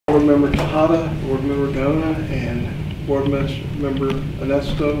Board Member Tejada, Board Member Gona, and Board Member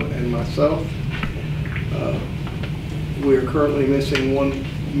Anesto, and myself. We are currently missing one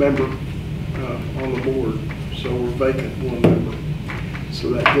member on the board, so we're vacant one member. So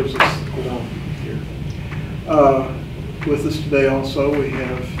that gives us the quorum here. With us today also we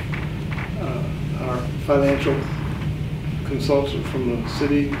have our financial consultant from the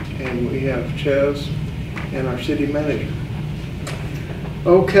city, and we have Chaz and our city manager.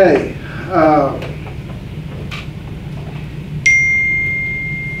 Okay.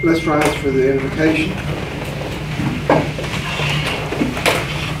 Let's rise for the invocation.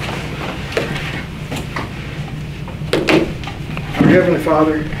 Our Heavenly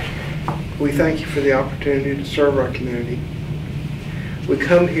Father, we thank you for the opportunity to serve our community. We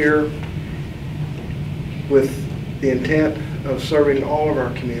come here with the intent of serving all of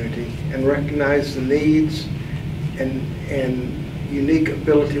our community and recognize the needs and unique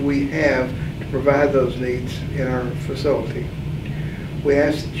ability we have to provide those needs in our facility. We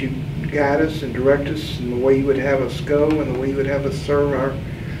ask that you guide us and direct us in the way you would have us go and the way you would have us serve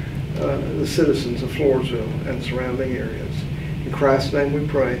the citizens of Floresville and surrounding areas. In Christ's name we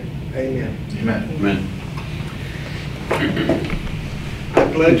pray. Amen. Amen. Amen. I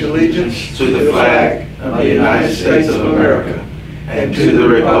pledge allegiance to the flag of the United States of America and to the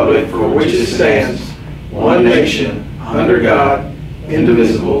republic for which it stands, one nation, under God,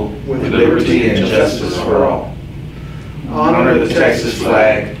 indivisible, with liberty and justice for all. Honor the Texas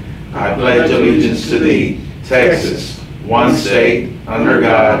flag. I pledge allegiance to thee, Texas, one state, under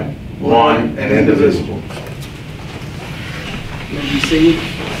God, one and indivisible. May you see.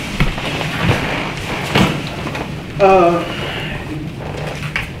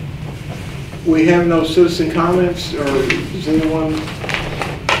 We have no citizen comments, or is anyone?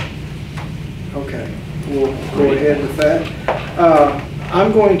 Okay, we'll go ahead with that.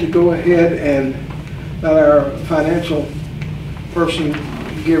 I'm going to go ahead and let our financial person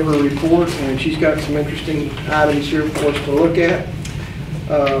give her report, and she's got some interesting items here for us to look at.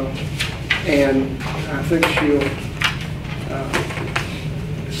 And I think she'll,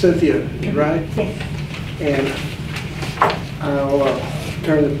 Cynthia, right? Yes. And I'll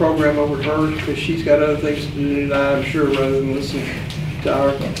turn the program over to her because she's got other things to do tonight, I'm sure, rather than listen to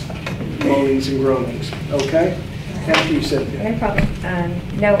our moanings and groanings. Okay? After you, Cynthia. No problem.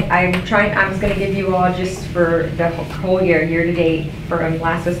 No, I was going to give you all just for the whole year to date, from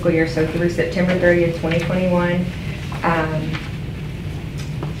last fiscal year, so through September 30th, 2021.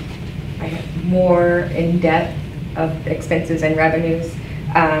 I have more in depth of expenses and revenues.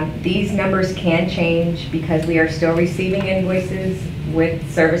 These numbers can change because we are still receiving invoices with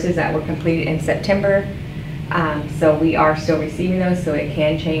services that were completed in September. So we are still receiving those, so it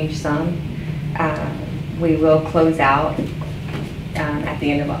can change some. We will close out at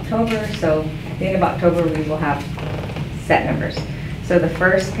the end of October. So at the end of October, we will have set numbers. So the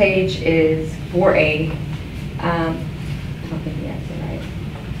first page is 4A. I don't think that's the right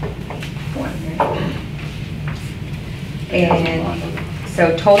one, right? And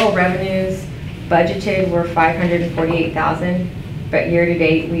so total revenues budgeted were $548,000, but year to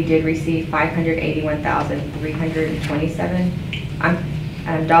date we did receive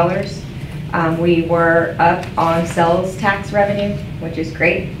 $581,327 dollars. We were up on sales tax revenue, which is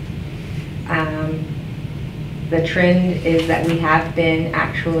great. The trend is that we have been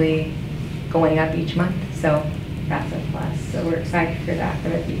actually going up each month, so that's a plus. So we're excited for that for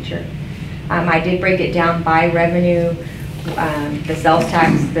the future. I did break it down by revenue. The sales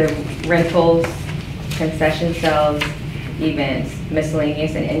tax, the rentals, concession sales, events,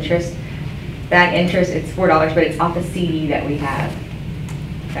 miscellaneous, and interest. That interest, it's $4, but it's off the CD that we have,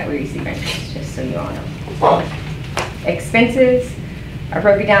 that we receive interest, just so you all know. Expenses are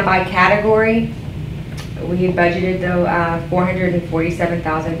broken down by category. We had budgeted though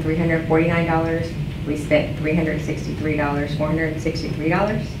 $447,349. We spent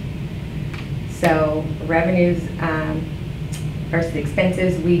 $463. So revenues versus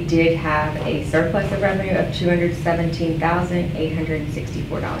expenses, we did have a surplus of revenue of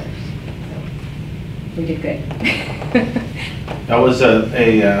 $217,864. So we did good. That was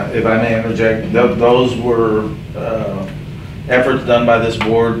if I may interject, those were efforts done by this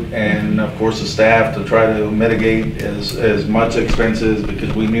board and of course the staff to try to mitigate as much expenses,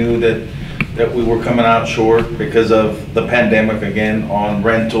 because we knew that we were coming out short because of the pandemic again on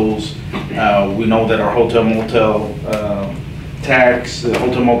rentals. We know that our hotel motel tax, the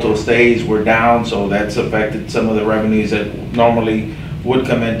hotel motel stays were down, so that's affected some of the revenues that normally would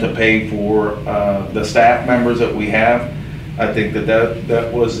come in to pay for the staff members that we have. I think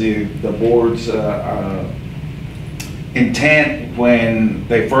that was the board's intent when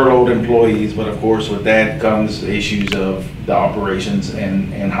they furloughed employees, but of course with that comes issues of the operations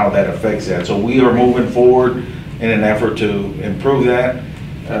and how that affects that. So we are moving forward in an effort to improve that.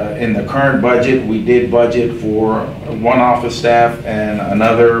 In the current budget, we did budget for one office staff and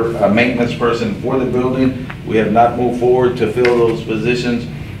another maintenance person for the building. We have not moved forward to fill those positions.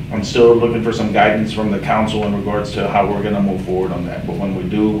 I'm still looking for some guidance from the council in regards to how we're gonna move forward on that. But when we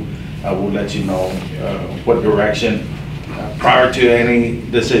do, we'll let you know what direction. Prior to any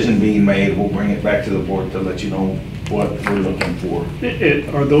decision being made, we'll bring it back to the board to let you know what we're looking for.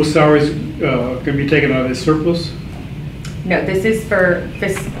 Are those salaries going to be taken out of surplus? No, this is for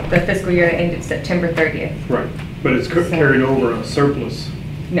the fiscal year that ended September 30th. Right, but it's carried over a surplus.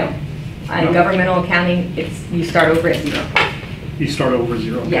 No. On No. governmental accounting, you start over at 0. You start over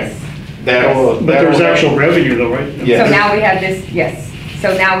 0. Okay. Yes. But there's actual revenue though, right? Yeah. So now we have this, yes.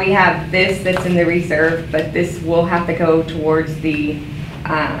 So now we have this that's in the reserve, but this will have to go towards the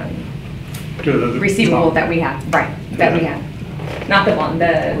To the receivable that we have, right, that we have. Not the bond,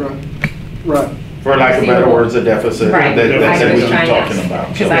 the, Right. For lack of better words, a deficit right. that I we was keep trying talking to,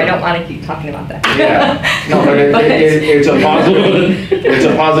 about. because I don't want to keep talking about that. Yeah, no, but it's a positive, it's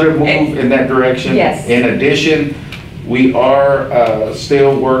a positive move in that direction. Yes. In addition, we are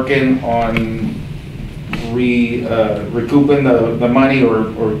still working on recouping the money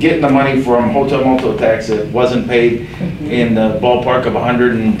or getting the money from hotel motel tax that wasn't paid in the ballpark of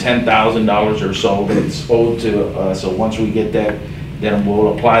 $110,000 or so that's owed to us. So once we get that, then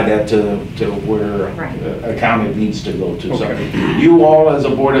we'll apply that to where account it needs to go to. Okay. So you all as a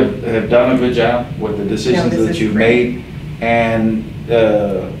board have done a good job with the decisions that you've made, and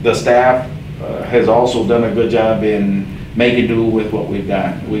the staff has also done a good job in making do with what we've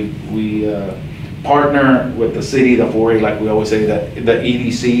got. We partner with the city, the 4A, like we always say, the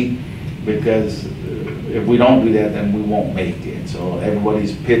EDC, because if we don't do that, then we won't make it. So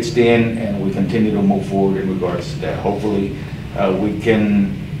everybody's pitched in, and we continue to move forward in regards to that. Hopefully, we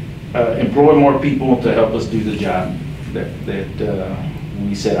can employ more people to help us do the job that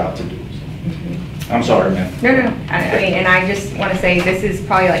we set out to do. So, I'm sorry, ma'am. No. I mean, and I just want to say this is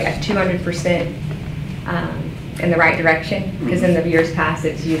probably like a 200% in the right direction, because in the years past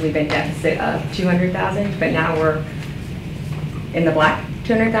it's usually been deficit of 200,000, but now we're in the black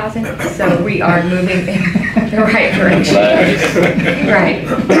 200,000. So we are moving in the right direction. Right.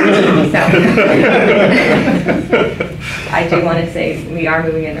 So I do want to say we are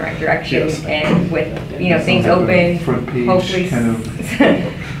moving in the right direction, Yes. And with things open, front page hopefully kind of.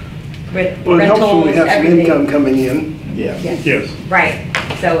 with Well, it helps when rentals, we have some everything. income coming in. Yeah. Yes. Right.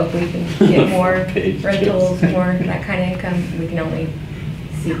 So if we can get more rentals, more that kind of income, we can only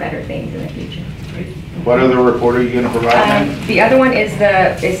see better things in the future. What other report are you going to provide, ma'am? The other one is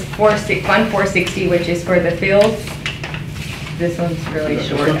Fund 460, which is for the fields. This one's really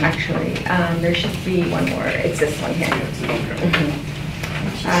short, actually. There should be one more. It's this one here.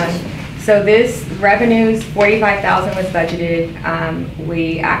 So this revenues, 45,000 was budgeted.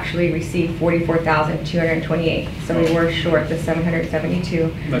 We actually received 44,228. So we were short the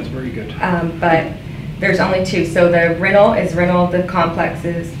 772. That's very good. But there's only 2. So the rental is rental of the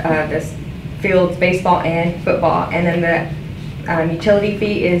complexes, this fields, baseball and football. And then the utility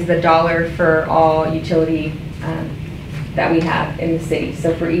fee is the $1 for all utility that we have in the city.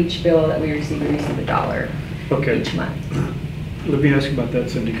 So for each bill that we receive $1 Okay. each month. Let me ask you about that,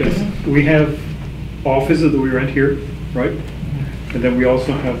 Cindy, because we have offices that we rent here, right? And then we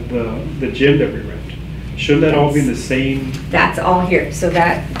also have the gym that we rent. Shouldn't that all be in the same? That's all here. So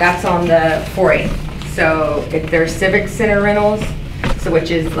that's on the 4A. So if there's civic center rentals, so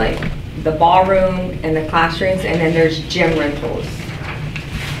which is like the ballroom and the classrooms, and then there's gym rentals,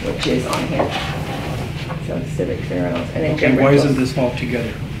 which is on here. So civic center rentals and then gym And why rentals. isn't this all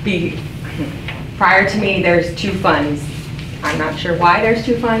together? Prior to me, there's 2 funds. I'm not sure why there's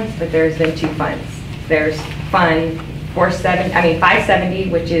 2 funds, but there's been 2 funds. There's Fund 570,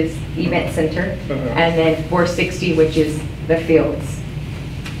 which is event center, and then 460, which is the fields.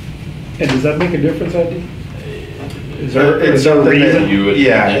 And does that make a difference, Andy? Is It's there a something that reason?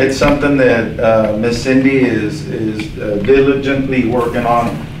 yeah, it's something that Miss Cindy is diligently working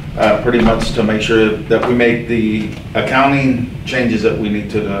on, pretty much to make sure that we make the accounting changes that we need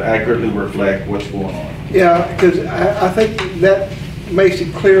to accurately reflect what's going on. Yeah, because I think that makes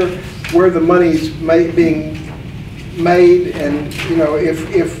it clear where the money's being made, and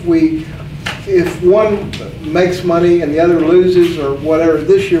if one makes money and the other loses or whatever,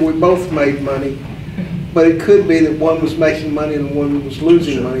 this year we both made money, but it could be that one was making money and one was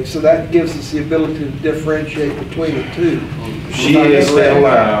losing money, so that gives us the ability to differentiate between the two. She is still,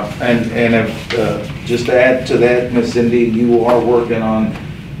 and if, just to add to that, Ms. Cindy, you are working on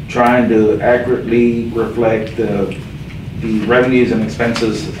trying to accurately reflect the revenues and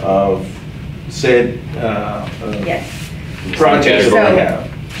expenses of said Yes. projects that So- we have.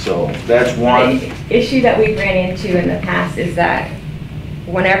 So that's one. The issue that we've ran into in the past is that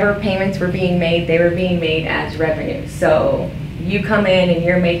whenever payments were being made, they were being made as revenue. So you come in and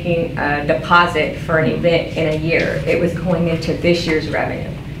you're making a deposit for an event in a year, it was going into this year's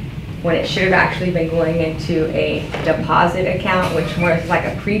revenue, when it should have actually been going into a deposit account, which more is like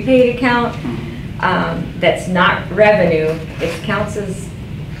a prepaid account. That's not revenue. It counts as,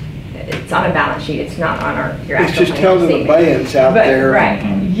 it's on a balance sheet, it's not on your It's actual just telling the financial statement. bands out But, there. right,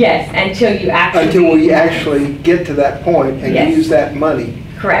 yes, until you actually. Until we actually get to that point and Yes. use that money.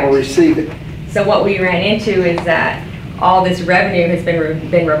 Correct. Or receive it. So what we ran into is that all this revenue has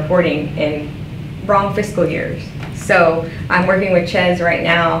been reporting in wrong fiscal years. So I'm working with Ches right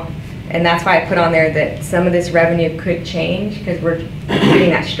now, and that's why I put on there that some of this revenue could change, because we're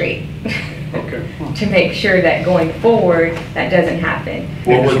getting that straight. Okay. To make sure that going forward, that doesn't happen.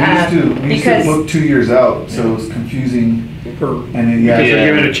 Well, we used to because- book 2 years out, so it was confusing. Per, And then, because yeah,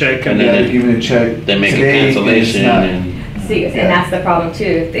 they're giving a check and and then. then they're giving a check. They make a today, and it's cancellation not. and See, and that's the problem too.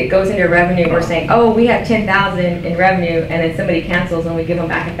 If it goes into revenue, we're saying, oh, we have 10,000 in revenue, and then somebody cancels and we give them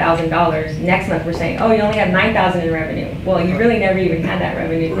back $1,000. Next month, we're saying, oh, you only have 9,000 in revenue. Well, you really never even had that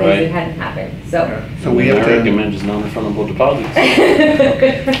revenue because Right. it hadn't happened, so. So we I have to, recommend just non-refundable deposits.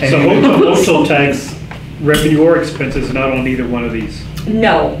 So hotel tax, revenue or expenses, are not on either one of these.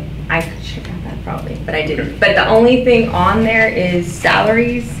 No, I should have got that probably, but I Okay. didn't. But the only thing on there is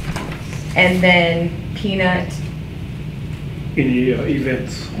salaries and then peanut, Any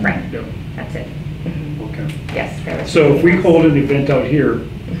events. Right. Yeah, that's it. Mhm. okay. Yes, there was. So if we hold an event out here,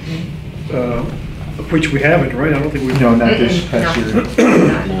 Mhm. which we haven't, right? I don't think we've. no, not this past No. year.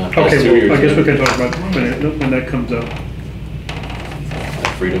 No, past Okay, 2 well, years I guess we ago. can talk about when that comes up.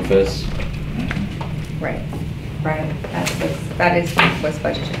 Freedom Fest. Right, right, that is what's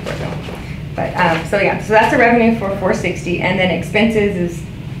budgeted for though. But, so yeah, so that's the revenue for 460, and then expenses is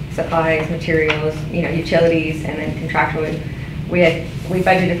supplies, materials, utilities, and then contractual. We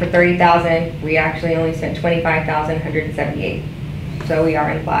budgeted for 30,000, we actually only spent 25,178. So we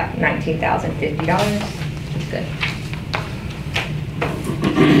are in black, $19,050, which is good.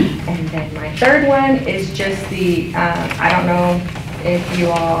 And then my third one is just the, I don't know if you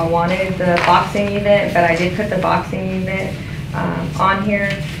all wanted the boxing event, but I did put the boxing event on here.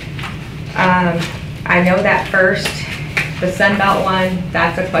 I know that first, the Sunbelt one,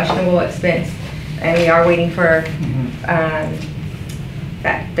 that's a questionable expense, and we are waiting for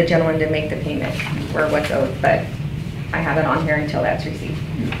the gentleman to make the payment for what's owed, but I have it on here until that's received.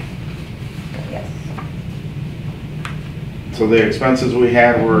 Yes. So the expenses we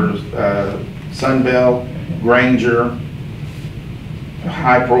had were Sunbelt, Granger,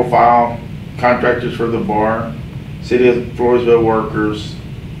 high profile contractors for the bar, City of Floresville workers,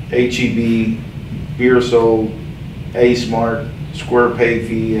 HEB, beer sold, A-Smart, square pay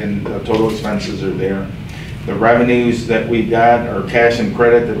fee, and the total expenses are there. The revenues that we've got are cash and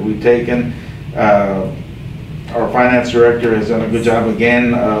credit that we've taken. Our finance director has done a good job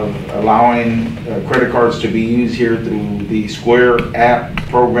again of allowing credit cards to be used here through the Square app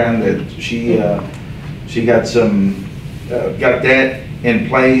program that she got that in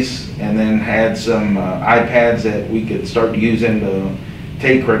place, and then had some iPads that we could start using to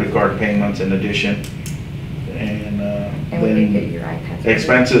take credit card payments in addition. And we did get your iPads.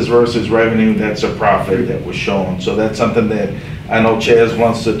 Expenses versus revenue, that's a profit that was shown. So that's something that I know Ches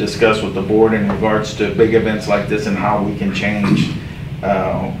wants to discuss with the board in regards to big events like this and how we can change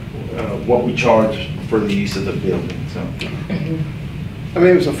what we charge for the use of the building, so. I mean,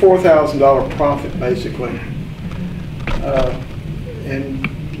 it was a $4,000 profit, basically. And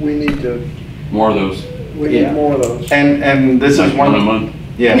we need More of those. Yeah. more of those. And this is Like one a one, month.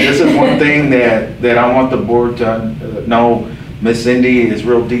 yeah, this is one thing that I want the board to know. Miss Cindy is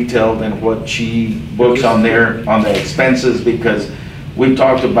real detailed in what she books on there, on the expenses, because we've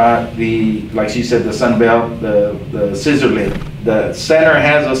talked about like she said, the Sunbelt, the scissor lift. The center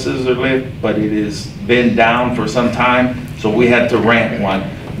has a scissor lift, but it has been down for some time, so we had to rent one.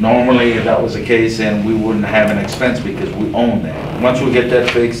 Normally, if that was the case, then we wouldn't have an expense because we own that. Once we get that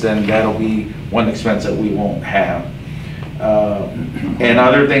fixed, then that'll be one expense that we won't have. And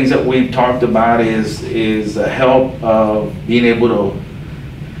other things that we've talked about is the help of being able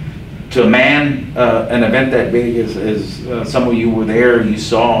to man an event that big. As some of you were there, you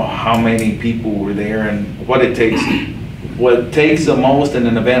saw how many people were there and what it takes what takes the most in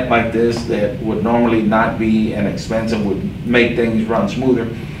an event like this that would normally not be an expense and would make things run smoother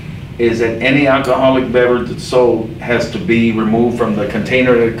is that any alcoholic beverage that's sold has to be removed from the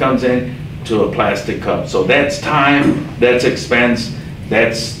container that it comes in to a plastic cup. So that's time, that's expense,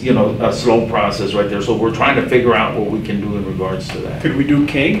 that's, you know, a slow process right there. So we're trying to figure out what we can do in regards to that. Could we do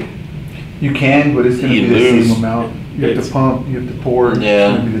keg? You can, but it's gonna You be the lose. same amount. You have It's- to pump, you have to pour, it's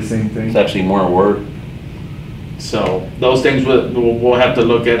Yeah. gonna be the same thing. It's actually more work. So those things we'll have to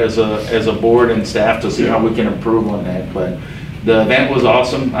look at as a board and staff to see how we can improve on that. But the event was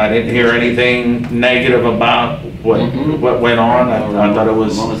awesome. I didn't hear anything negative about what went on. I thought it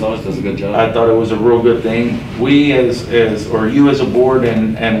was. Mama's always does a good job. I thought it was a real good thing. We or you as a board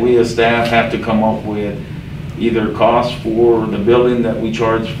and we as staff have to come up with either cost for the building that we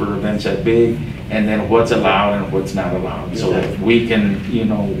charge for events that big, and then what's allowed and what's not allowed. So that we can, you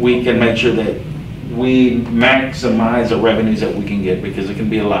know, we can make sure that we maximize the revenues that we can get, because it can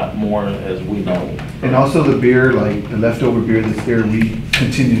be a lot more, as we know. And also the beer, like the leftover beer that's there, we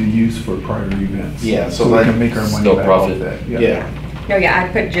continue to use for prior events. Yeah, so So we like- can make our money Still back profit. off that. Yeah. No, yeah, I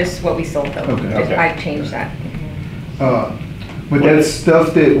put just what we sold though. Okay. Just- Okay. I changed that. But that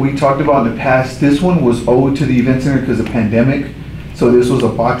stuff that we talked about in the past, this one was owed to the event center because of pandemic. So this was a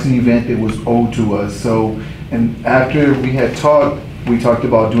boxing event that was owed to us. So, and after we had talked, we talked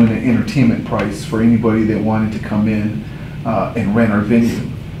about doing an entertainment price for anybody that wanted to come in and rent our venue.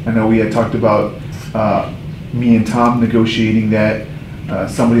 I know we had talked about me and Tom negotiating that.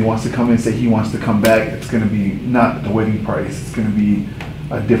 Somebody wants to come in and say he wants to come back. It's going to be not the wedding price. It's going to be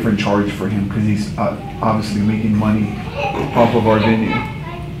a different charge for him because he's obviously making money off of our venue.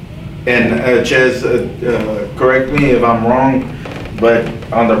 And Ches, correct me if I'm wrong, but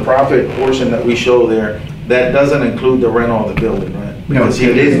on the profit portion that we show there, that doesn't include the rental of the building, right? No, Because he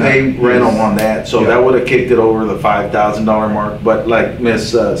it did does pay not. rental Yes. on that, so Yeah. that would have kicked it over the $5,000 mark. But like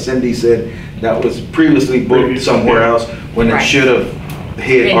Miss Cindy said, that was previously booked Previously, somewhere yeah. else when it Right. should have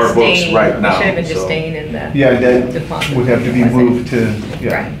hit Been our books staying- right now. Should have been just so. staying in the. Yeah, that deposit. would have to be It wasn't. moved to,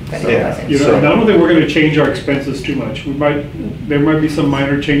 yeah. Right, but So- it Yeah. wasn't. You know, So- and I don't think we're gonna change our expenses too much. There might be some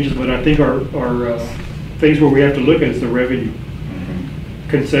minor changes, but I think our things where we have to look at is the revenue.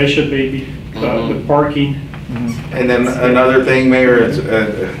 Concession maybe, the parking. And then another thing, Mayor, it's,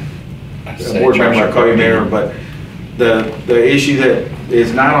 board member, I call you Mayor, but the issue that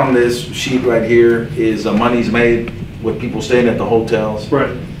is not on this sheet right here is money's made with people staying at the hotels. Right.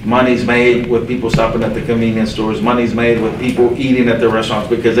 Money's made with people stopping at the convenience stores. Money's made with people eating at the restaurants,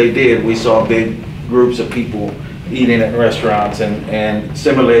 because they did. We saw big groups of people eating at restaurants and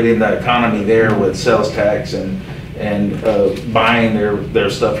stimulating the economy there with sales tax and buying their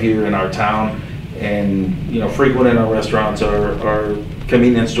stuff here in our town, and, you know, frequenting our restaurants, our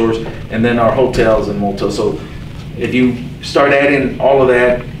convenience stores, and then our hotels and motels. So if you start adding all of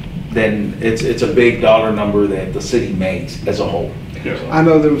that, then it's a big dollar number that the city makes as a whole. I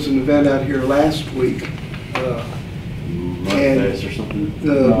know there was an event out here last week, Mondays or something.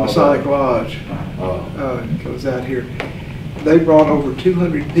 the Masonic Lodge Oh. was out here. They brought over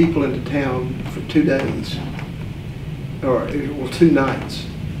 200 people into town for 2 days, or, well, 2 nights.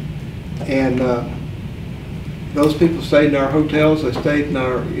 And those people stayed in our hotels, they stayed in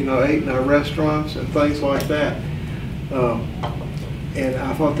our, you know, ate in our restaurants and things like that. And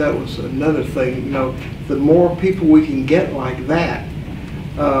I thought that was another thing, you know, the more people we can get like that,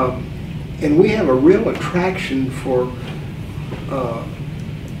 and we have a real attraction for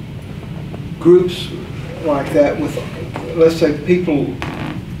groups like that with, let's say, people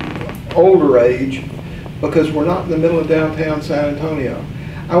older age, because we're not in the middle of downtown San Antonio.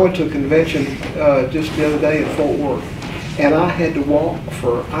 I went to a convention just the other day in Fort Worth, and I had to walk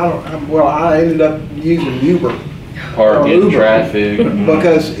for, I ended up using Uber. Parking, Uber. traffic.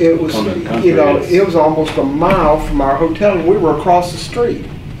 Because it was, Come to the country, you know, it's- it was almost a mile from our hotel, and we were across the street,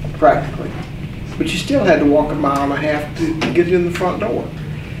 practically. But you still had to walk a mile and a half to get in the front door.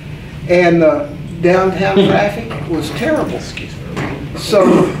 And downtown traffic was terrible.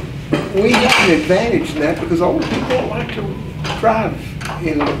 So we have an advantage in that, because older people don't like to drive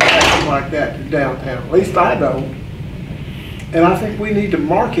in traffic like that to downtown. At least I don't. And I think we need to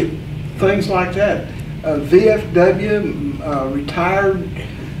market things like that. VFW, retired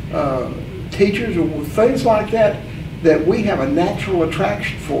teachers, or things like that, that we have a natural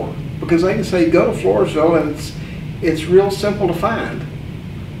attraction for. Because they can say, go to Floresville, and it's real simple to find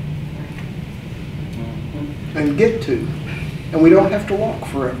and get to. And we don't have to walk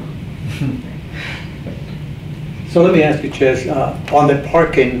forever. So let me ask you, Ches, on the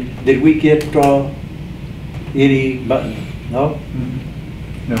parking, did we get any button? No?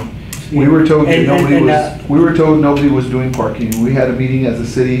 No. We were told that And- nobody and, was, we were told nobody was doing parking. We had a meeting as a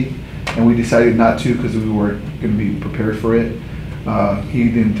city and we decided not to because we weren't gonna be prepared for it. He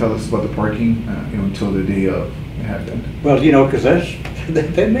didn't tell us about the parking, until the day of it happened. Well, you know, because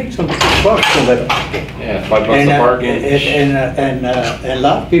they make some bucks on that. Yeah, $5 And, a uh, parking. and a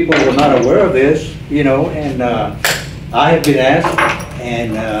lot of people were not aware of this, you know, and I have been asked,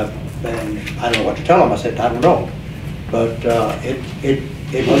 and I don't know what to tell them. I said, I don't know. But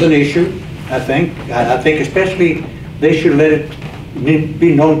it was an issue, I think. I think especially they should let it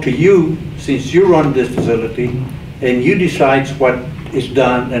be known to you, since you run this facility, and you decide what is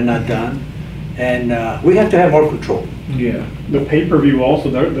done and not done. And we have to have more control. Yeah. The pay-per-view also,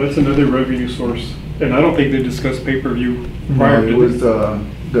 that's another revenue source. And I don't think they discussed pay-per-view prior No, to it was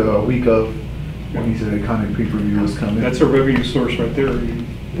this. the week of when he said iconic pay-per-view was coming. That's a revenue source right there.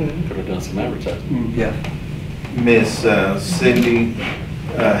 Could have done some advertising. Yeah. Miss Cindy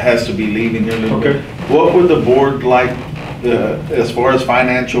has to be leaving here in a little bit. Okay. What would the board like, as far as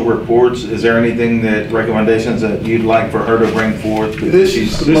financial reports, is there anything recommendations that you'd like for her to bring forth? Because This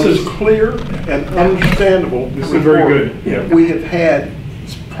she's- is the most clear and understandable. This is very report good, yeah. We have had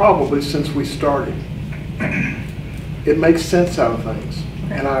probably since we started. It makes sense out of things,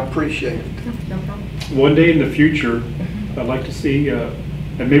 and I appreciate it. No problem. One day in the future, I'd like to see, and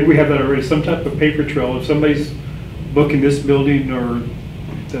maybe we have that already, some type of paper trail. If somebody's booking this building or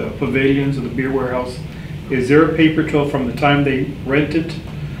the pavilions or the beer warehouse, is there a paper trail from the time they rent it,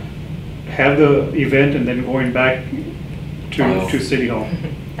 have the event, and then going back to City Hall?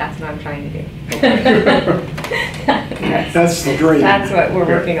 That's what I'm trying to do. That's the dream. That's what we're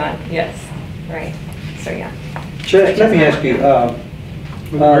working on, yes, right, so yeah. Chet, let me ask you,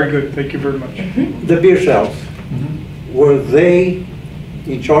 Very good, thank you very much. the beer sales, Mhm. were they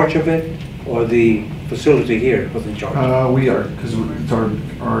in charge of it, or the facility here was in charge? We are, because it's our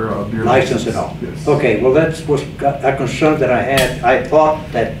beer License and all? Yes. Okay, well, that was a concern that I had. I thought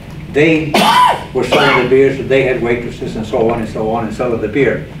that they were selling the beers, that they had waitresses and so on and selling the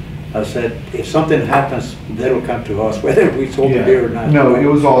beer. I said, if something happens, that'll come to us, whether we sold the Yeah. beer or not. No, it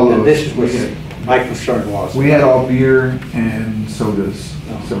was all And of this us. was my concern was. We had all beer and sodas,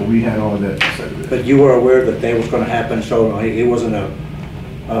 so we had all of that side of it. But you were aware that that was gonna happen, so it wasn't a,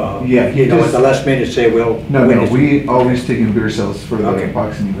 Yeah, he you know, at just- the last minute say, well. No, when no, is- we always taken beer sales for the Okay.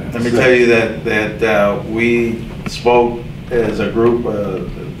 boxing events. Let me tell you that we spoke as a group,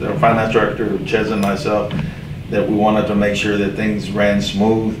 the finance director, Ches and myself, that we wanted to make sure that things ran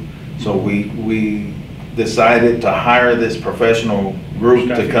smooth. So we decided to hire this professional group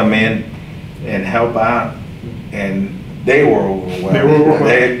to come in and help out, and they were overwhelmed. They were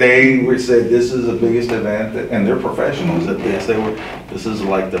overwhelmed. They said, this is the biggest event, and they're professionals at this. This is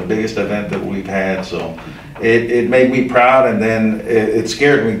like the biggest event that we've had, so it made me proud, and then it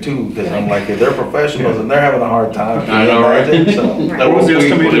scared me too, because I'm like, if they're professionals and they're having a hard time. I know, right? So, What was the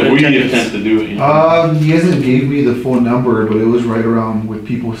estimated What did we attendance? attempt to do it, you know? He hasn't gave me the full number, but it was right around with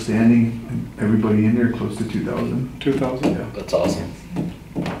people standing, and everybody in there, close to 2,000. 2,000? That's awesome.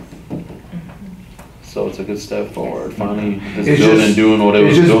 So it's a good step forward, finally, this It's building just- doing what it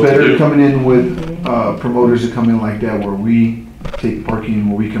was It's just built to better do. coming in with promoters that come in like that, where we take parking,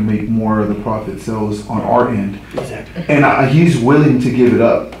 where we can make more of the profit sales on our end. Exactly. And he's willing to give it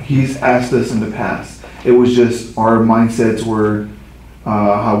up. He's asked us in the past. It was just our mindsets were,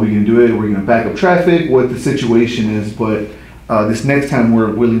 how we can do it, we're gonna back up traffic, what the situation is, but this next time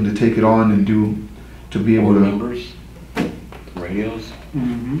we're willing to take it on and to be able More to. numbers, radios.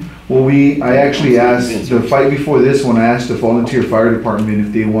 Mhm. Well, I actually asked, the fight before this one, I asked the volunteer fire department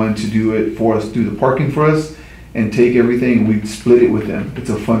if they wanted to do it for us, do the parking for us, and take everything, and we'd split it with them. It's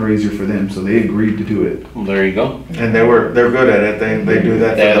a fundraiser for them, so they agreed to do it. Well, there you go. And they're good at it, they do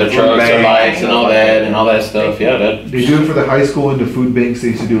that. They have for their the food trucks, their bank. lights and all that stuff, yeah, that. They do it for the high school and the food banks, they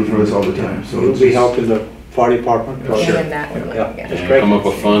used to do it for us all the time, so. You'll it's be just- helping the fire department. Yeah, And sure. then that would, Yeah. yeah. That's Yeah, great. come up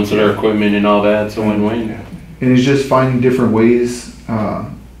with funds for their equipment and all that, it's a win-win. And it's just finding different ways.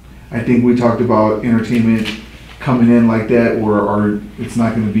 I think we talked about entertainment coming in like that, where it's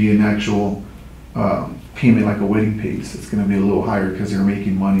not gonna be an actual, payment like a wedding pays. It's gonna be a little higher because they're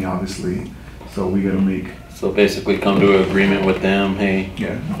making money, obviously. So we gotta make, So basically come to an agreement with them, hey,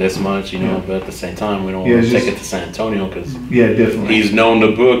 yeah, this much, you know, but at the same time, we don't Yeah, want it's to take just- it to San Antonio, because yeah, definitely. he's known to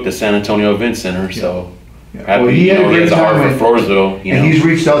book the San Antonio Event Center, so. Yeah. Happy, Well, he you had a know, he great has a heart time, for Floresville, you and know. he's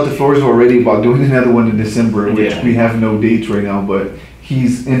reached out to Floresville already about doing another one in December, which Yeah. we have no dates right now, but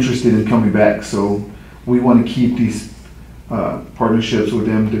he's interested in coming back, so we want to keep these partnerships with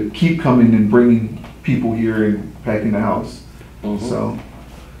them to keep coming and bringing people here and packing the house, Mhm. so.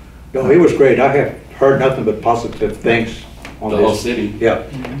 No, it was great. I have heard nothing but positive things on The this. whole city. Yeah,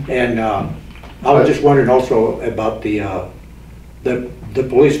 And I was just wondering also about the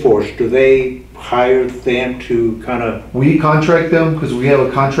police force. Do they hire them to kind of, We contract them, because we have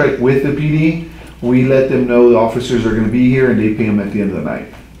a contract with the PD. We let them know the officers are gonna be here and they pay them at the end of the night.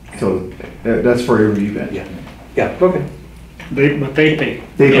 So that's for every event. yeah, okay. But they pay.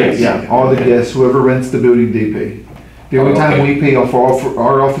 They pay, yeah, all the guests, whoever rents the building, they pay. The only time Okay. we pay for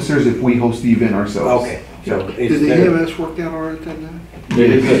our officers if we host the event ourselves. Okay. Yeah. So it's Did the their- EMS work out all right that night? They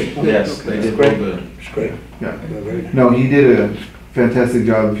did good, yes, they did real good. It's great. Yeah. Very nice. No, he did a fantastic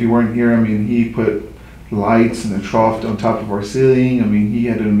job. If you weren't here, I mean, he put lights and a trough on top of our ceiling. I mean, he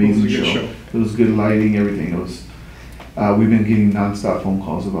had an amazing It was a good show. show. It was good lighting, everything. It was, we've been getting nonstop phone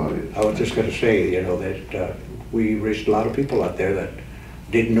calls about it. I was just gonna say, you know, that we reached a lot of people out there that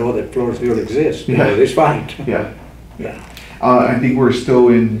didn't know that Floresville exists. You know, Yeah. It's fine. Yeah. Yeah. I think we're still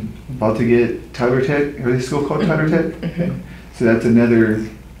about to get Tyler Tech. Are they still called Tyler Tech? Okay. So that's another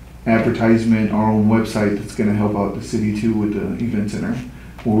advertisement, our own website that's gonna help out the city too with the event center.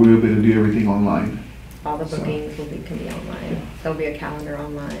 Where we'll be able to do everything online. All the So- bookings can be online. There'll be a calendar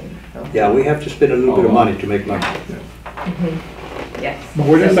online. so- Yeah, we have to spend a little bit of money to make money. Mhm. Yes. But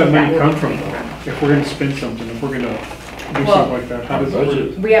where does So that money will come be from? coming from. If we're gonna spend something, if we're gonna do Well- something like that, how does it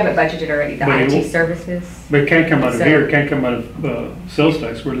work? We have it budgeted already, the But it IT will- services. But it can't come out of So- here, it can't come out of sales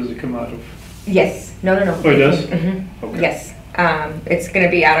tax, where does it come out of? Yes, no. Oh, it does? Mhm. Okay. Yes, it's gonna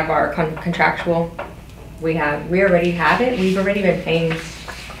be out of our contractual. We already have it, we've already been paying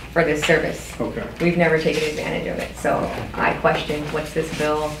for this service. Okay. We've never taken advantage of it, so I questioned, what's this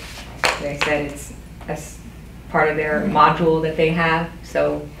bill? They said it's part of their module that they have,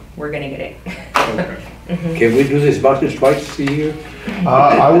 so we're gonna get it. Okay. Can we do this budget twice a year?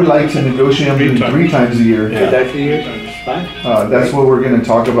 I would like to negotiate them doing 3 times a year. Three times a year? It's fine. That's what we're gonna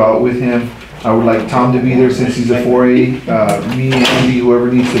talk about with him. I would like Tom to be there since he's a 4A, me, Andy,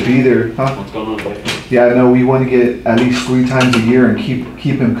 whoever needs to be there, huh? What's going on there? Yeah, no, we wanna get at least 3 times a year and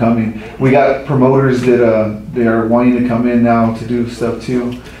keep him coming. We got promoters that, they are wanting to come in now to do stuff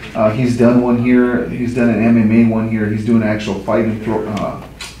too. He's done one here, he's done an MMA one here, he's doing an actual fight in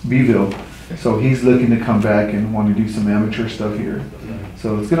Beeville. So he's looking to come back and want to do some amateur stuff here.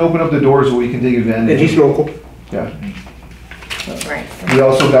 So it's gonna open up the doors where we can take advantage. And he's local. Yeah. Right. We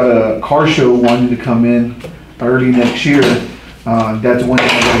also got a car show wanting to come in early next year. That's one thing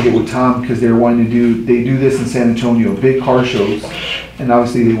I gotta get with Tom, because they're wanting to they do this in San Antonio, big car shows. And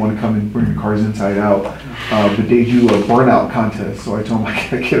obviously they wanna come and bring the cars inside out. But they do a burnout contest, so I told them I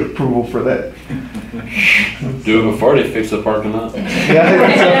gotta get approval for that. Do it before they fix the parking lot. Yeah,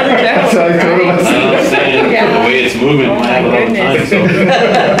 that's what I told him. I said, I'm saying, Yeah. the way it's moving, Oh might my have it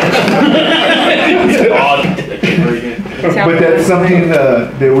all the time, so. But that's something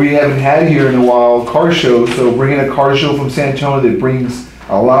that we haven't had here in a while, car show. So bringing a car show from San Antonio that brings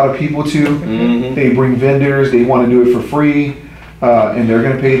a lot of people to. Mhm. They bring vendors, they want to do it for free, and they're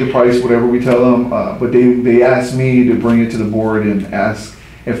going to pay the price, whatever we tell them. But they asked me to bring it to the board and ask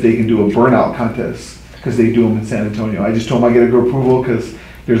if they can do a burnout contest, because they do them in San Antonio. I just told them I got to go approval because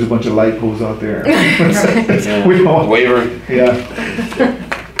there's a bunch of light poles out there. Yeah. We don't, Waiver. yeah,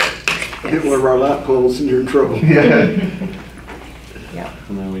 Hit one of our light poles and you're in trouble. yeah.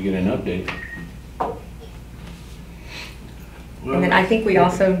 And then we get an update. And then I think we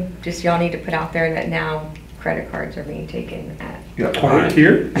also, just y'all need to put out there that now credit cards are being taken at. Right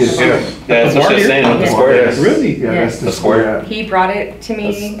here? Yes. That's what she's saying with the Yeah. square. Really? Yeah, that's the The square. square. He brought it to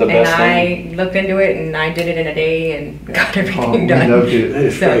me That's the and best I looked into it and I did it in a day and got Oh, everything we done. loved it. That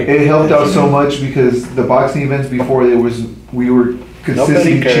is So- great. It helped out so much because the boxing events before we were Nobody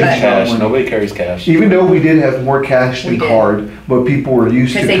consistently carries changing cash, out money. nobody carries cash. Even though we did have more cash We than did. card, but people were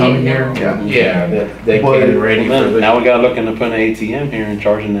used to 'Cause they coming didn't here. know. Yeah. Yeah, they But- came ready Well, for then, the. now we gotta look into putting an ATM here and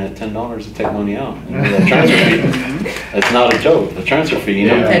charging that $10 to take money out. You know, that transfer fee. It's not a joke, the transfer fee, you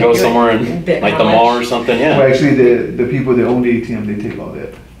know, Yeah. you go somewhere in, Bit like the how mall much? or something, Well, yeah. actually, the people that own the ATM, they take all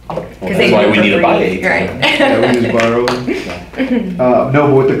that. Well, 'Cause they that's why do it we for need to buy free, it. Right. Yeah, we just borrow them. No,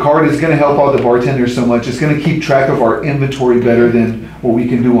 but with the card, it's gonna help out the bartenders so much. It's gonna keep track of our inventory better than what we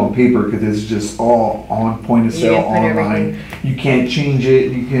can do on paper, because it's just all on point of You sale input online. everything. You can't change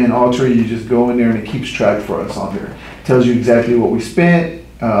it, you can't alter it, you just go in there and it keeps track for us on there. Tells you exactly what we spent,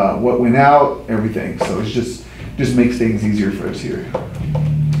 what went out, everything. So it's just makes things easier for us here.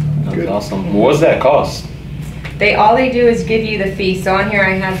 That's awesome. What does that cost? All they do is give you the fee. So on here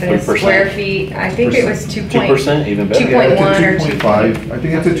I have the 3%. square feet. I think it was 2%, even better. Two- Yeah, it's 2.1 a or 2.5. I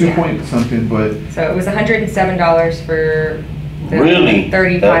think it's a 2 point something, but So it was $107 for the Really?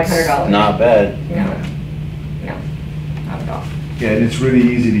 $3,500. That's not bad. No, not at all. yeah, and it's really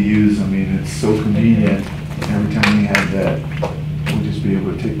easy to use. I mean, it's so convenient. Every time we have that, we just just be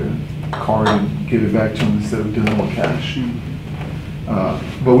able to take a card and give it back to them instead of dealing with cash.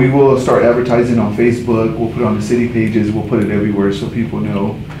 But we will start advertising on Facebook. We'll put it on the city pages. We'll put it everywhere so people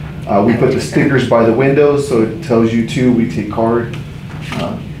know. We put the stickers by the windows so it tells you too, we take card.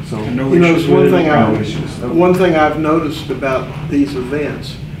 So No You know, issues it's one with thing it? no issues. One thing I've noticed about these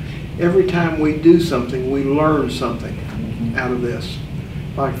events, every time we do something, we learn something out of this.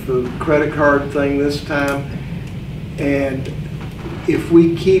 Like the credit card thing this time. And if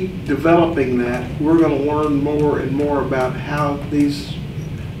we keep developing that, we're going to learn more and more about how these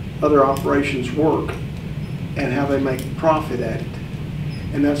other operations work and how they make profit at it.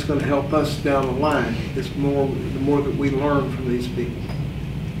 And that's going to help us down the line. The more that we learn from these people.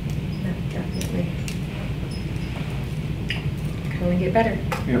 No, definitely. Can only get better.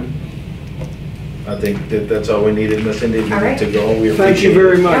 Yep. I think that that's all we needed, Ms. Indy. You All need right. to go. We Thank appreciate you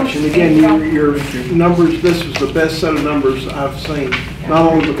very it. much. And again, your numbers, this was the best set of numbers I've seen.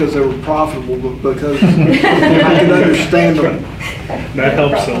 Not only because they were profitable, but because I can understand them. That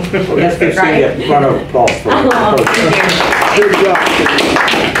helps them. So let's give Cindy a round of applause for Oh, it. thank Good job. you.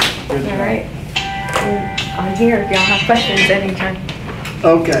 All right. I'm here if y'all have questions anytime.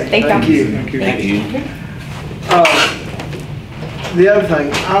 Okay, Thank thank you. you. Thank you. Thank you. The other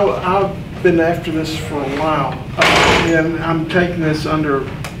thing, I've been after this for a while, and I'm taking this under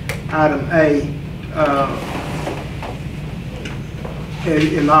item A,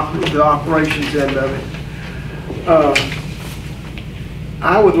 in the operations end of it.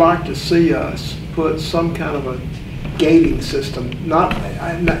 I would like to see us put some kind of a gating system, not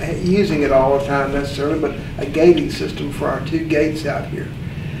using it all the time necessarily, but a gating system for our 2 gates out here.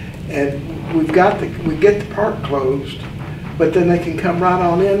 And we get the park closed, but then they can come right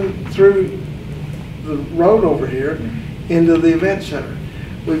on in through the road over here into the event center.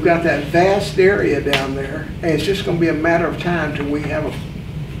 We've got that vast area down there, and it's just going to be a matter of time till we have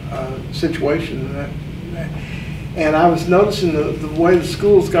a situation. And I was noticing the way the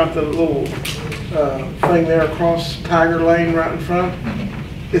school's got the little thing there across Tiger Lane right in front.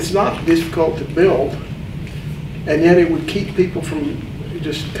 It's not difficult to build, and yet it would keep people from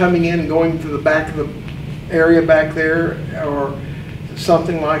just coming in and going to the back of the area back there or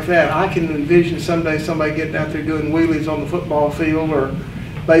something like that. I can envision someday somebody getting out there doing wheelies on the football field or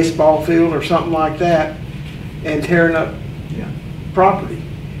baseball field or something like that and tearing up property.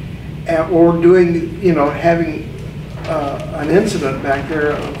 Or doing, having an incident back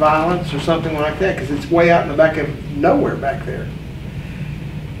there of violence or something like that, because it's way out in the back of nowhere back there.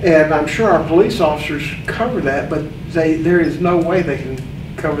 And I'm sure our police officers cover that, but there is no way they can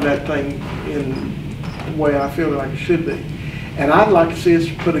cover that thing in the way I feel like it should be. And I'd like to see us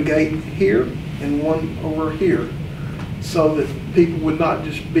put a gate here and one over here so that people would not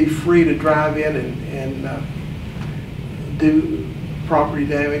just be free to drive in and do property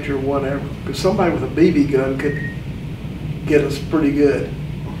damage or whatever. Because somebody with a BB gun could get us pretty good.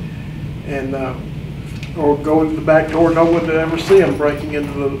 And or go into the back door, no one would ever see them breaking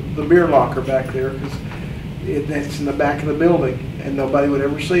into the beer locker back there, because that's in the back of the building and nobody would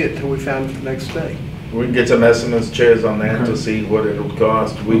ever see it until we found it the next day. We can get some estimates, Chairs, on that to see what it'll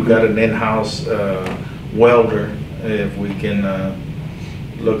cost. We've got an in-house welder, if we can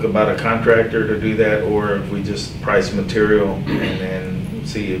look about a contractor to do that, or if we just price material and then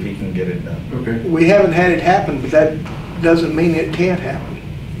see if he can get it done. Okay. We haven't had it happen, but that doesn't mean it can't happen.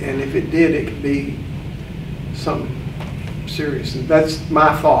 And if it did, it could be something serious. And that's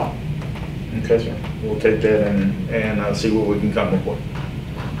my thought. Okay, sir. We'll take that and see what we can come up with.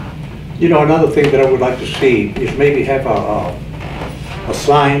 Another thing that I would like to see is maybe have a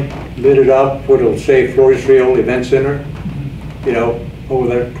sign lit up where it'll say Floresville Event Center, over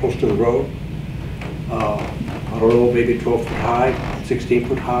there close to the road. I don't know, maybe 12 foot high, 16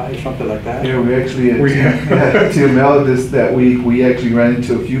 foot high, something like that. Yeah, we actually, at TML that week, we actually ran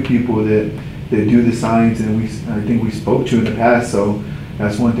into a few people that do the signs, and I think we spoke to in the past, so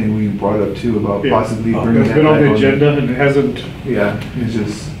that's one thing we brought up too, about possibly bringing that back. It's been on the agenda and it hasn't. Yeah, it's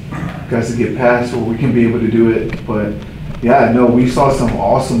just, got to get past where we can be able to do it, but yeah, no, we saw some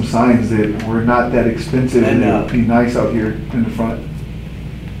awesome signs that were not that expensive and it would be nice out here in the front.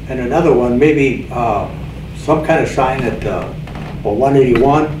 And another one, maybe some kind of sign at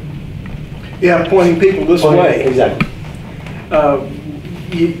 181. Yeah, pointing people this way. Exactly.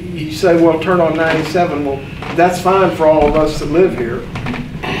 You say, well, turn on 97. Well, that's fine for all of us that live here.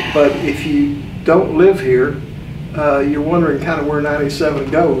 But if you don't live here, you're wondering kind of where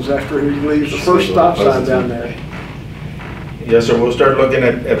 97 goes after he leaves the first stop sign down there. Yes, sir. We'll start looking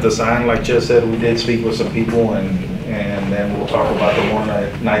at the sign. Like Jess said, we did speak with some people, and then we'll talk about the one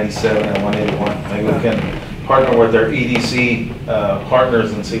at 97 and 181. Maybe we can partner with their EDC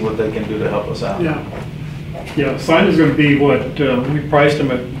partners and see what they can do to help us out. Yeah, sign is gonna be what, we priced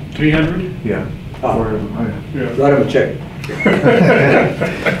them at 300? Yeah. Oh. Yeah. Write him a check.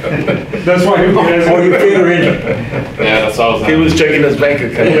 That's why he has. Or you figure in. Yeah, that's all. He was checking his bank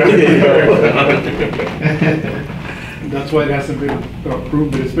account. That's why it hasn't been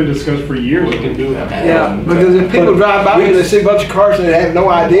approved, but it's been discussed for years. We can do that. Yeah, because if people drive by and they see a bunch of cars and they have no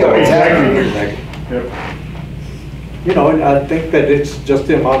idea what's happening. Exactly. Yep. You know, and I think that it's just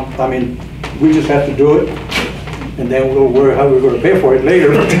the amount, I mean, we just have to do it, and then we'll worry how we're gonna pay for it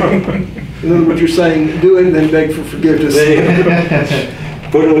later. In other words, you're saying, do it and then beg for forgiveness.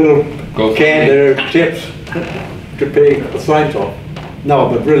 Put a little can there, chips, to pay the signs off. No,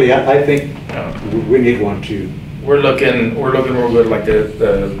 but really, I think we need one too. We're looking real good, like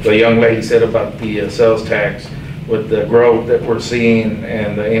the young lady said about the sales tax, with the growth that we're seeing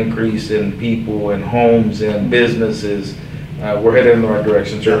and the increase in people and homes and businesses. We're headed in the right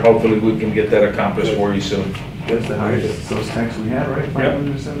direction, sir. Hopefully we can get that accomplished for you soon. That's the highest sales tax we had, right?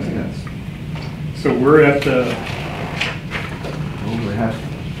 517, that's So we're at over half.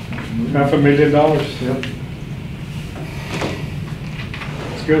 $500,000. Yep.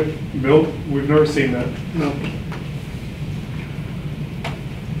 It's good. Bill, we've never seen that. No.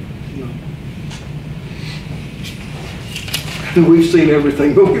 We've seen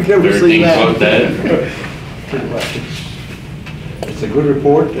everything, but we've never seen Everything that. but that. It's a good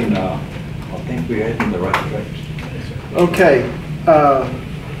report, and I think we're heading in the right direction. Okay,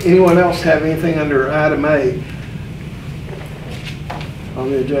 anyone else have anything under item A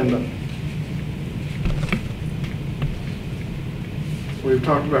on the agenda? We've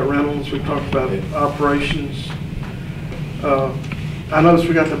talked about rentals, we've talked about operations. I noticed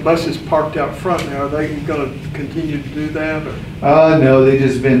we got the buses parked out front now. Are they gonna continue to do that, or? No, they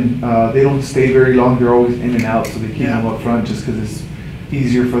just been, they don't stay very long, they're always in and out, so they keep them Yeah. up front just because it's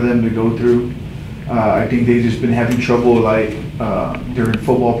easier for them to go through. I think they've just been having trouble like during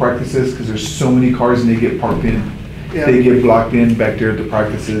football practices because there's so many cars and they get parked in. Yeah. They get blocked in back there at the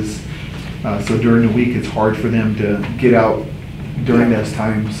practices. So during the week, it's hard for them to get out during those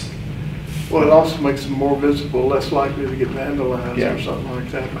times. Well, it also makes them more visible, less likely to get vandalized Yeah. or something like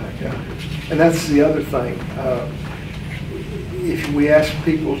that back there. And that's the other thing. If we ask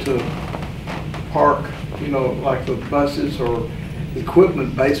people to park, you know, like the buses or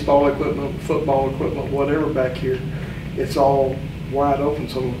equipment, baseball equipment, football equipment, whatever back here, it's all wide open.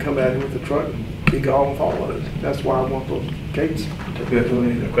 Someone come out here with a truck and be gone with all of it. That's why I want those gates.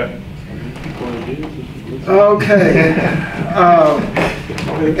 Definitely. Okay. Okay.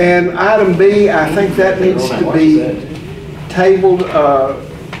 And item B, I think that needs to be tabled.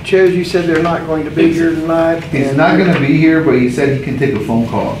 Ches, you said they're not going to be here tonight. He's not gonna be here, but he said he can take a phone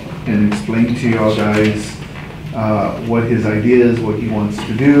call and explain to y'all guys what his idea is, what he wants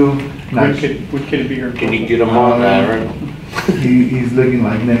to do. When can it be here? Can you get them on that? He's looking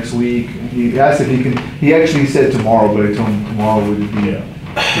like next week. He asked if he can, he actually said tomorrow, but I told him tomorrow would be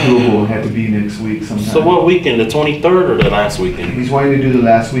doable, it had to be next week sometime. So what weekend, the 23rd or the last weekend? He's wanting to do the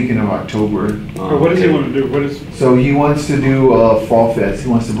last weekend of October. Or what does he want to do? What is? So he wants to do a fall fest. He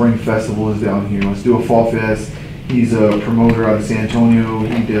wants to bring festivals down here. He wants to do a fall fest. He's a promoter out of San Antonio.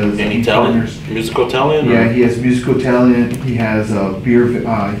 He does. Any talent? Musical talent? Yeah, he has musical talent. He has a beer.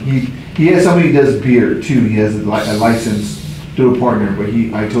 He has somebody who does beer too. He has a license to a partner, but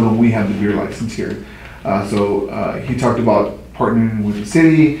I told him we have the beer license here. So he talked about partnering with the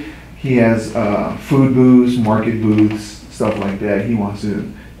city. He has food booths, market booths, stuff like that. He wants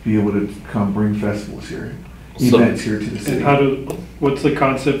to be able to come bring festivals here, events here to the city. And what's the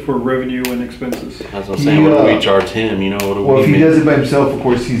concept for revenue and expenses? As I was saying, what do we charge him, you know? What do Well, we if he make? does it by himself, of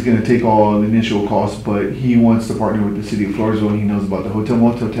course, he's gonna take all the initial costs, but he wants to partner with the city of Floresville. He knows about the hotel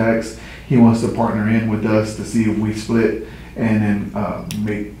motel tax. He wants to partner in with us to see if we split and then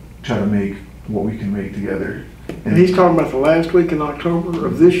try to make what we can make together. And he's talking about the last week in October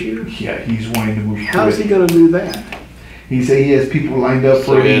of this year? Yeah, he's wanting to move. How's he gonna do that? He said he has people lined up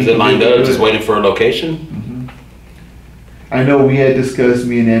So for it. is it lined up, just waiting for a location? I know we had discussed,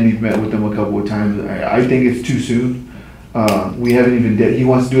 me and Andy met with him a couple of times. I think it's too soon. We haven't even, he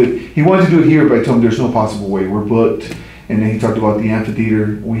wants to do it, he wants to do it here, but I told him there's no possible way. We're booked. And then he talked about the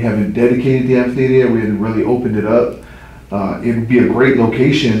amphitheater. We haven't dedicated the amphitheater yet. We haven't really opened it up. It would be a great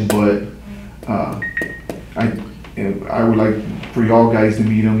location, but I would like for y'all guys to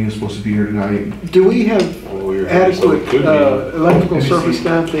meet him. He was supposed to be here tonight. Do we have adequate could be. electrical service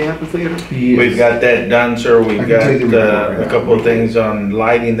down at the amphitheater? We've got that done, sir. We've I can got tell you a couple of things on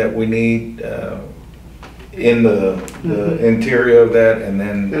lighting that we need. in the interior of that and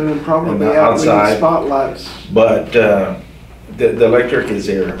then And then probably and the out with the outside. spotlights. But the electric is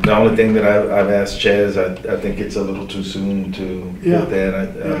there. The only thing that I've asked Chaz, I think it's a little too soon to Yeah. get that.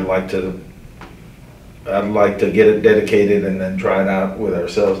 Yeah. I'd like to get it dedicated and then try it out with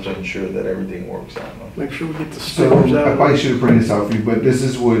ourselves to ensure that everything works out. Make sure we get the So stickers I probably out. should have printed this out for you, but this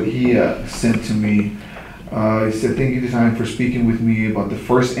is what he sent to me. He said, "Thank you, Devan, for speaking with me about the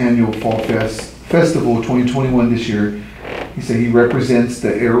first annual Fall Festival 2021 this year." He said he represents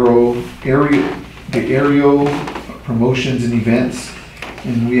the aerial promotions and events,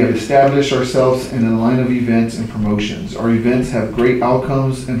 and we have established ourselves in a line of events and promotions. Our events have great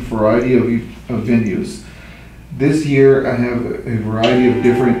outcomes and variety of venues. This year, I have a variety of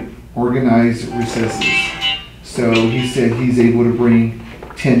different organized recesses. So he said he's able to bring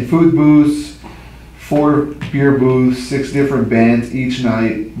 10 food booths, 4 beer booths, 6 different bands each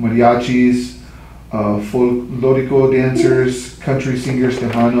night, mariachis, folklorico dancers, country singers,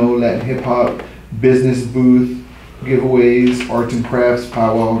 Tejano, Latin hip hop, business booth, giveaways, arts and crafts,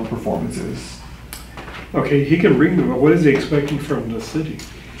 powwow, and performances. Okay, he can bring them, but what is he expecting from the city?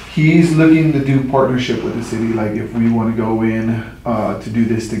 He's looking to do partnership with the city, like if we want to go in to do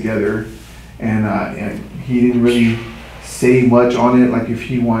this together. And he didn't really say much on it, like if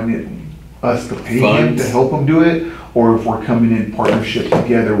he wanted us to pay him to help him do it, or if we're coming in partnership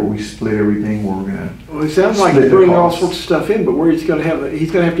together where we split everything, where we're gonna. Well, it sounds like split he's the bringing all costs. sorts of stuff in, but where he's gonna have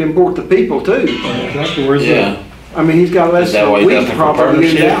to import the people too. Exactly, where's Yeah. I mean, he's got less Is that than why a he's week asking for probably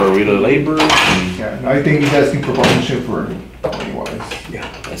in partnership, or now. we the labor? Yeah, I think he's asking for partnership for money-wise.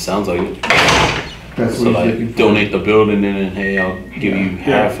 That sounds like it. That's So what he's like looking for. donate the building and then, hey, I'll give you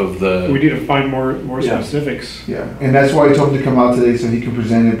half of We the, need to find more Yeah. specifics. Yeah, and that's why I told him to come out today so he can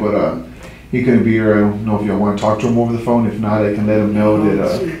present it, but he couldn't be here. I don't know if y'all want to talk to him over the phone. If not, I can let him know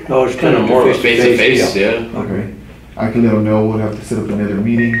that, No, it's kind of more of a face to face, yeah. okay. I can let him know we'll have to set up another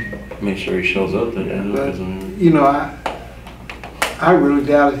meeting. Make sure he shows up then, you know, But, 'cause I mean, you know, I really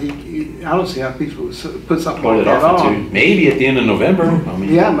doubt it. I don't see how people would put something pull like it that off in on. 2, maybe at the end of November, I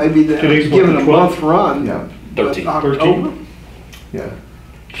mean. Yeah, maybe Today's what, giving the a 12th? month run. Yeah, but 13. October, yeah,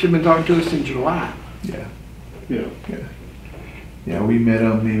 should've been talking to us in July. yeah. Yeah. Yeah, we met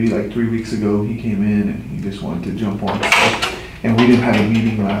him maybe like 3 weeks ago. He came in and he just wanted to jump on stuff. And we didn't have a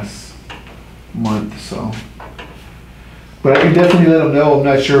meeting last month, so. But I can definitely let him know. I'm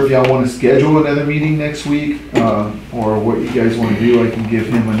not sure if y'all want to schedule another meeting next week, or what you guys want to do. I can give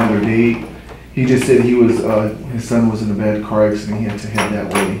him another date. He just said he was, his son was in a bad car accident. He had to head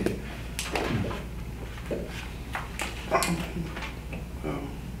that way.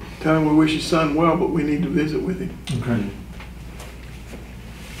 Tell him we wish his son well, but we need to visit with him. Okay.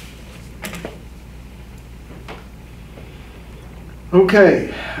 Okay,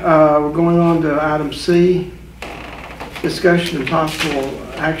 we're going on to item C. Discussion and possible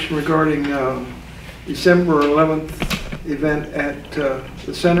action regarding December 11th event at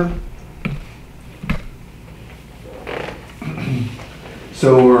the center.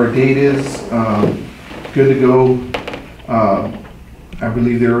 So our date is good to go. I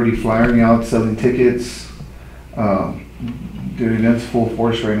believe they're already flyering out, selling tickets. The event's full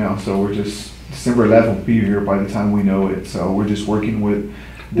force right now, so we're just, December 11th will be here by the time we know it. So we're just working with.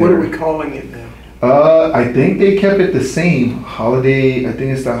 What are we calling it now? I think they kept it the same, holiday, I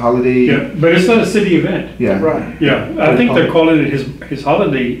think it's the holiday. Yeah, but it's not a city event. Yeah. Right. Yeah, I think they're calling it his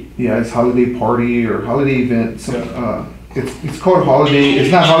holiday. Yeah, it's holiday party or holiday event. So, Yeah. it's called holiday,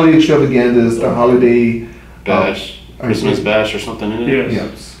 it's not holiday extravaganza, it's the holiday. Bash, Christmas bash or something in it? Yes.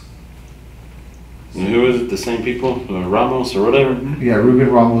 Yes. And who is it, the same people, Ramos or whatever? Yeah,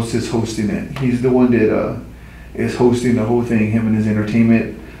 Ruben Ramos is hosting it. He's the one that is hosting the whole thing, him and his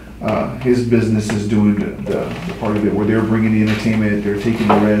entertainment. His business is doing the part of it where they're bringing the entertainment, they're taking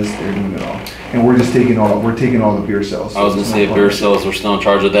the rest, they're doing it all. And we're just taking all the beer sales. I was gonna say beer sales, we're still in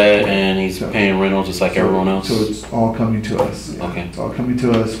charge of that, and he's So- paying rental just like everyone else. So it's all coming to us. Yeah. Okay. It's all coming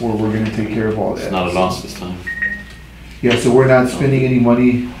to us where we're gonna take care of all that. It's not a loss this time. Yeah, so we're not spending any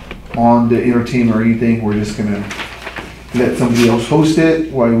money on the entertainment or anything. We're just gonna let somebody else host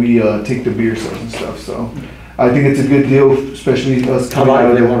it while we take the beer sales and stuff. So I think it's a good deal, especially us How coming out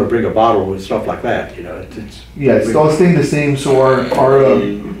about of if they want to the. bring a bottle and stuff like that, you know, it's. Yeah, it's all staying the same. So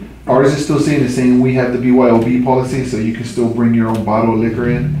ours is still staying the same. We have the BYOB policy, so you can still bring your own bottle of liquor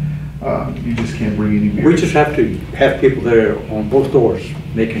in. You just can't bring any beer. We just have to have people there on both doors,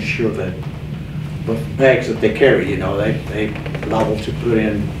 making sure that the bags that they carry, you know, they allow them to put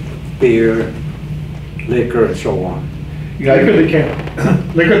in beer, liquor, and so on. You gotta- Liquor they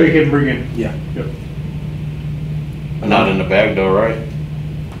can, liquor they can bring in. Yeah. Yep. Not in the bag though, right?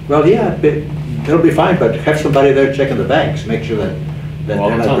 Well, yeah, it'll be fine, but have somebody there checking the bags, make sure that.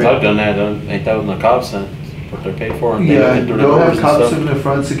 Well, the times I've done that, ain't that when the cops sent, what they're paid for? And they Yeah, look through the they'll have doors and cops stuff. in the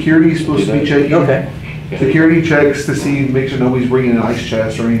front, security's supposed to be Do that? checking. Okay. Security checks to see, make sure nobody's bringing an ice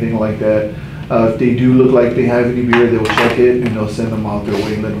chest or anything like that. If they do look like they have any beer, they'll check it and they'll send them out their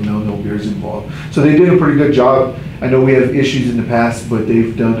way and let them know no beer's involved. So they did a pretty good job. I know we have issues in the past, but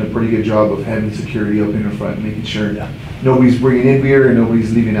they've done a pretty good job of having security up in the front, making sure Yeah. nobody's bringing in beer and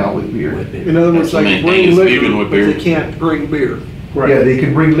nobody's leaving out with beer. In other words, That's the they main can thing, bring is liquor, leaving with but beer. they can't bring beer. Yeah, they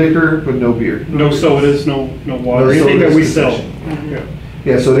can bring liquor, but no beer. No sodas, no water, No anything that sodas, we sell. concession. Yeah.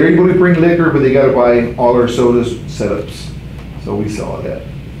 Yeah, so they're able to bring liquor, but they gotta buy all our sodas setups. So we sell all that.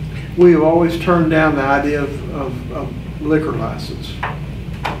 We have always turned down the idea of liquor license.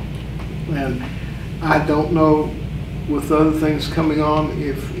 And I don't know with other things coming on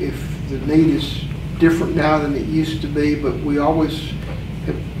if the need is different now than it used to be, but we always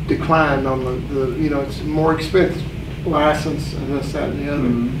have declined on the it's more expensive license and this, that, and the other.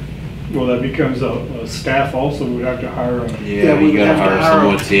 Mhm. Well, that becomes a staff also, we'd have to hire, Yeah, Yeah, we you would gotta have to hire hire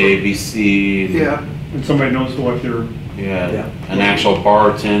someone them. with ABC. Yeah, and somebody knows what they're, Yeah, an actual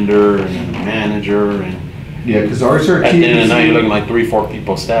bartender and a manager and Yeah, cause ours are at the end of the night, you're looking TABC. like 3-4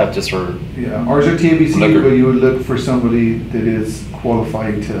 people staff just for, Yeah, ours are TABC, Liquor. but you would look for somebody that is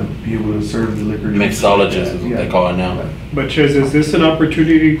qualified to be able to serve the liquor. mixologist is what they call it now. but Ches, is this an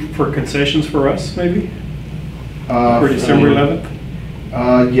opportunity for concessions for us, maybe? For December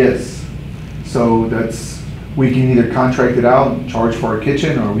 11th? Yes. So that's, we can either contract it out and charge for our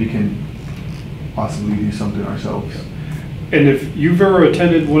kitchen, or we can possibly do something ourselves. And if you've ever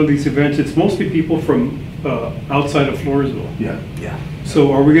attended one of these events, it's mostly people from outside of Floresville. Yeah. Yeah.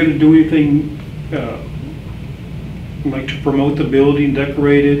 So are we gonna do anything, like to promote the building,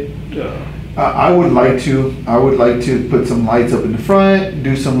 decorate it? I would like to put some lights up in the front,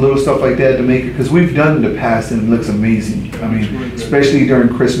 do some little stuff like that to make it, because we've done in the past and it looks amazing. I mean, especially during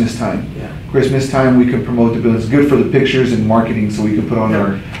Christmas time. Yeah. Christmas time, we can promote the building. It's good for the pictures and marketing, so we can put on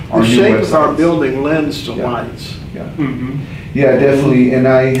our the new shape of our websites. building lends to Yeah. lights. Yeah. Mhm. Yeah, definitely, and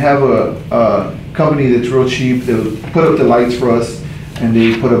I have a company that's real cheap, they'll put up the lights for us, and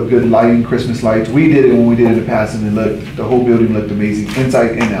they put up good lighting, Christmas lights. We did it when we did it in the past, and the whole building looked amazing,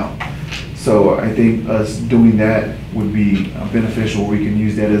 inside and out. So I think us doing that would be beneficial, we can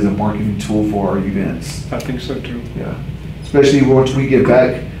use that as a marketing tool for our events. I think so too. Yeah, especially once we get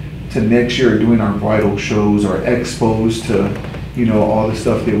back to next year, doing our bridal shows, our expos, to, all the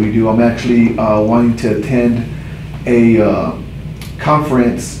stuff that we do. I'm actually wanting to attend a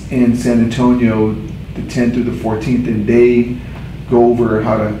conference in San Antonio, the 10th through the 14th, and they go over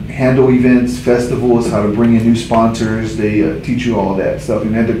how to handle events, festivals, how to bring in new sponsors. They teach you all that stuff,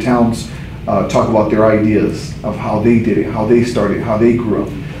 and other towns talk about their ideas of how they did it, how they started, how they grew up.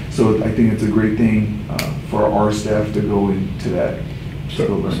 So I think it's a great thing for our staff to go into that. So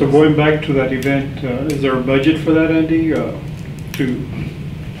going back to that event, is there a budget for that, Andy?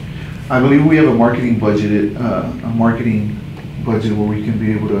 I believe we have a marketing budget where we can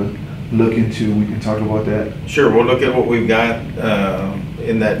be able to look into, we can talk about that. Sure, we'll look at what we've got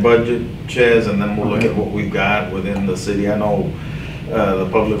in that budget, Ches, and then we'll look at what we've got within the city. I know the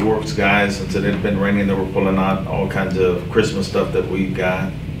Public Works guys, since it had been raining, they were pulling out all kinds of Christmas stuff that we've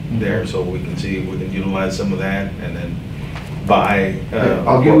got there, so we can see if we can utilize some of that and then buy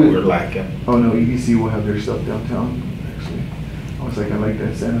I'll what give it- we're lacking. Oh no, EDC will have their stuff downtown, actually. I was like, I like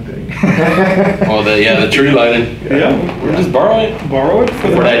that Santa thing. Oh, the tree lighting. Yeah. We'll just borrow it Borrow it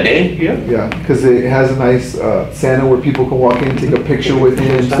for that day. Yeah. Yeah, because it has a nice Santa where people can walk in, take a picture with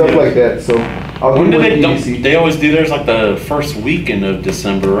him, and stuff like that, so I'll When get do with they, don't, EDC. they always do theirs like the first weekend of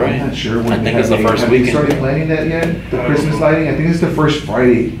December, right? I'm not sure when I they think have it's the it. first Have you weekend. started planning that yet? The I don't Christmas know. lighting? I think it's the first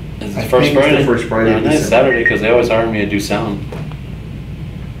Friday. It's I the first think it's the Friday. first Friday No, of I think it's December. Saturday because they always hire me to do sound.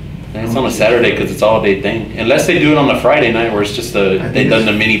 And it's on a Saturday because it's all day thing. Unless they do it on the Friday night where it's just I they think done it's-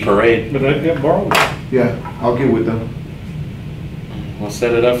 the mini parade. But I got borrowed. Yeah, I'll get with them. We'll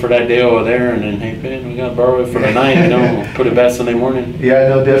set it up for that day over there and then, hey, Ben, we gotta borrow it for the night, we'll put it back Sunday morning. Yeah,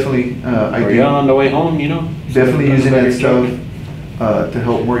 no, definitely, I Or do. you're on the way home, Definitely using that stuff to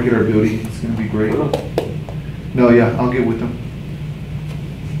help market our building. It's gonna be great. No, yeah, I'll get with them.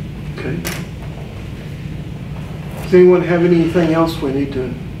 Okay. Does anyone have anything else we need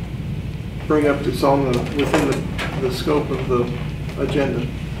to bring up that's within the scope of the agenda?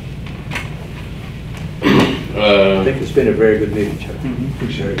 I think it's been a very good meeting, Chuck.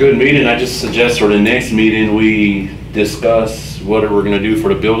 Appreciate it. Good meeting. I just suggest for the next meeting, we discuss what we're gonna do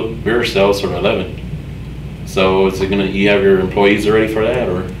for the beer sales for the 11th. So is it you have your employees ready for that,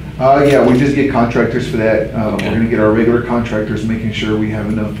 or? Yeah, we just get contractors for that. Okay. We're gonna get our regular contractors, making sure we have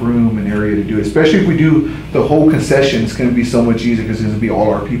enough room and area to do it. Especially if we do the whole concession, it's gonna be so much easier because it's gonna be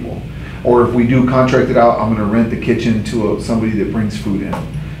all our people. Or if we do contract it out, I'm gonna rent the kitchen to somebody that brings food in.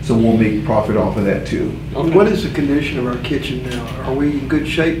 So we'll make profit off of that too. Okay. What is the condition of our kitchen now? Are we in good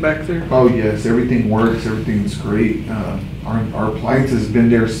shape back there? Oh yes, everything works, everything's great. Our appliance has been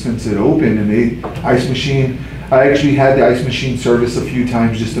there since it opened, and ice machine, I actually had the ice machine service a few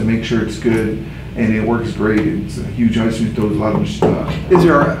times just to make sure it's good, and it works great. It's a huge ice machine, throws a lot of Is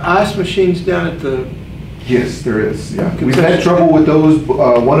there ice machines down at the, Yes, there is, yeah. We've had trouble with those,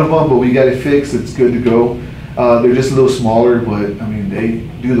 one of them, but we got it fixed, it's good to go. They're just a little smaller, but, I mean, they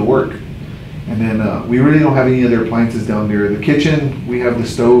do the work. And then, we really don't have any other appliances down there. The kitchen, we have the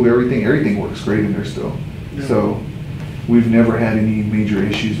stove, everything works great in there still. Yeah. So, we've never had any major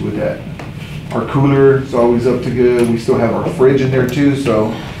issues with that. Our cooler is always up to good, we still have our fridge in there too,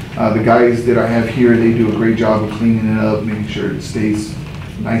 so, the guys that I have here, they do a great job of cleaning it up, making sure it stays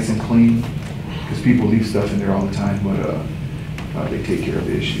nice and clean. Because people leave stuff in there all the time, but they take care of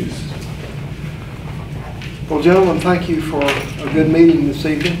the issues. well, gentlemen, thank you for a good meeting this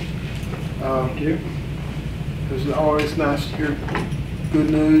evening. It's always nice to hear good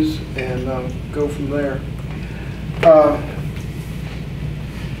news and go from there.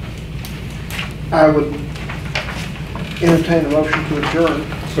 I would entertain a motion to adjourn.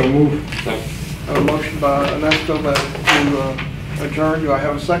 So move. A motion by Ernesto to adjourn. Do I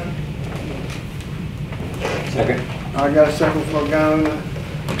have a second? Second. I got a second from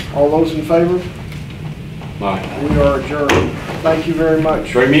Organa. All those in favor? Bye. We are adjourned. Thank you very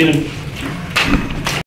much. Great meeting.